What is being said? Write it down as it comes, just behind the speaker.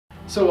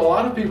So a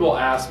lot of people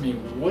ask me,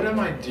 what am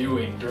I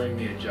doing during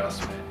the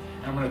adjustment?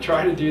 And I'm going to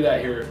try to do that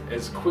here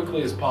as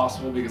quickly as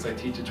possible because I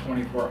teach a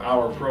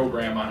 24-hour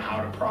program on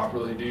how to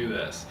properly do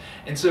this.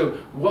 And so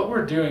what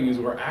we're doing is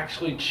we're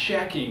actually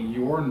checking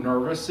your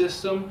nervous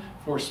system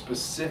for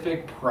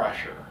specific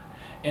pressure.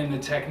 And the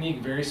technique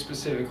very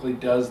specifically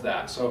does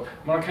that. So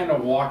I'm going to kind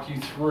of walk you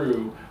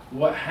through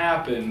what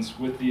happens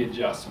with the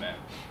adjustment.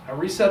 I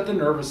reset the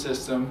nervous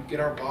system,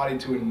 get our body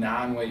to a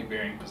non-weight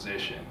bearing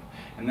position.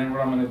 And then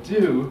what I'm going to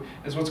do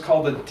is what's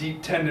called a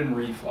deep tendon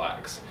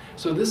reflex.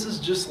 So this is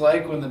just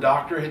like when the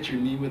doctor hits your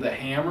knee with a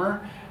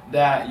hammer,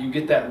 that you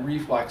get that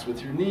reflex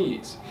with your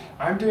knees.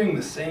 I'm doing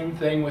the same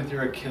thing with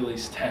your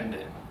Achilles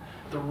tendon.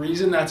 The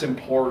reason that's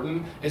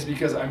important is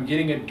because I'm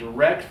getting a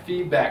direct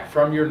feedback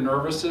from your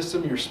nervous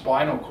system, your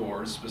spinal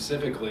cord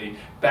specifically,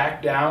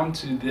 back down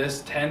to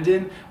this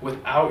tendon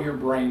without your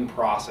brain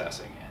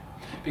processing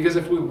it. Because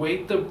if we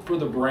wait for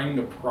the brain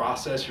to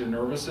process your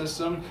nervous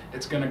system,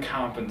 it's going to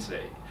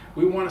compensate.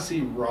 We want to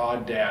see raw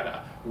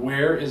data.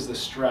 Where is the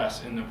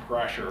stress and the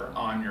pressure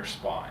on your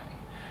spine?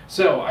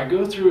 So I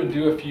go through and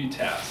do a few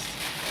tests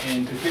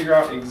and to figure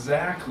out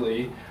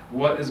exactly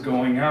what is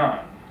going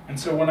on. And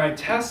so when I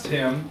test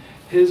him,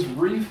 his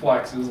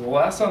reflex is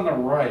less on the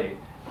right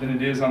than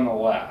it is on the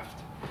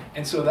left.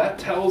 And so that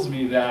tells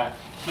me that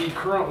he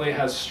currently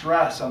has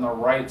stress on the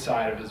right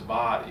side of his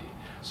body.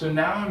 So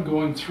now I'm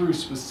going through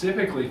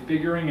specifically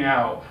figuring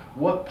out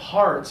what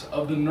parts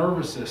of the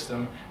nervous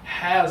system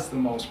has the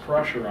most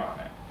pressure on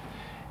it.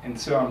 And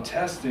so I'm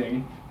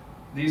testing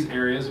these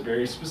areas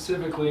very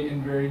specifically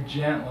and very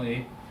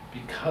gently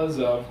because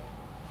of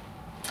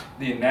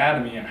the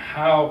anatomy and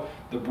how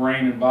the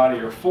brain and body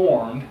are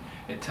formed.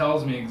 It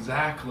tells me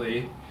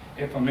exactly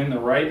if I'm in the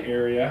right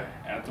area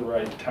at the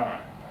right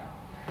time.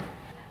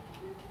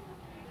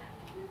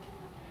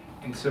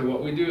 And so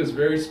what we do is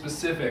very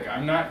specific.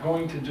 I'm not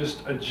going to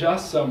just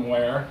adjust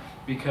somewhere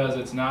because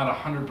it's not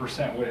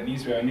 100% what it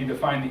needs to be. I need to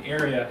find the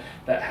area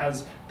that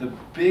has the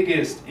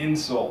biggest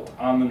insult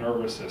on the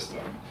nervous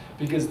system,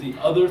 because the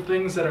other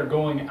things that are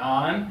going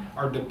on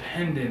are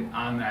dependent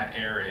on that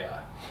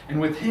area. And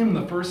with him,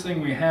 the first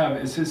thing we have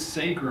is his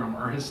sacrum,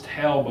 or his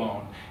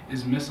tailbone,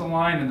 is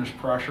misaligned and there's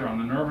pressure on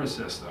the nervous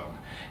system.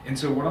 And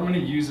so what I'm going to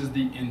use is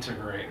the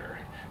integrator.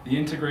 The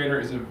integrator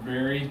is a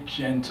very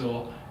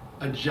gentle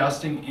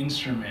adjusting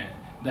instrument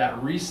that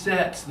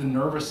resets the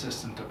nervous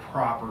system to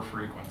proper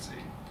frequency.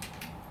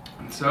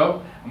 And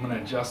so I'm going to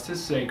adjust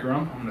his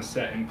sacrum, I'm going to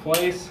set in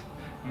place,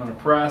 I'm going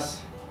to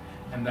press,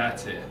 and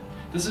that's it.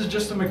 This is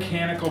just a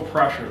mechanical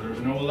pressure.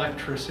 There's no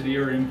electricity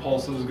or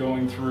impulses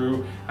going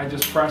through. I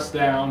just press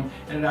down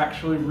and it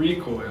actually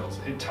recoils.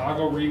 It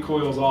toggle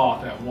recoils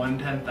off at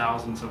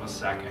 1/10,000th of a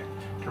second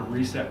to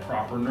reset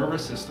proper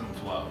nervous system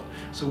flow.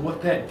 So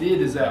what that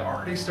did is that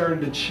already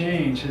started to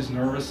change his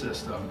nervous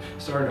system,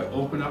 started to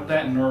open up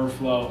that nerve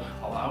flow,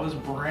 allow his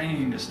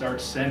brain to start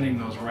sending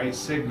those right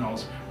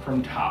signals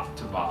from top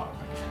to bottom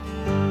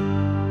again.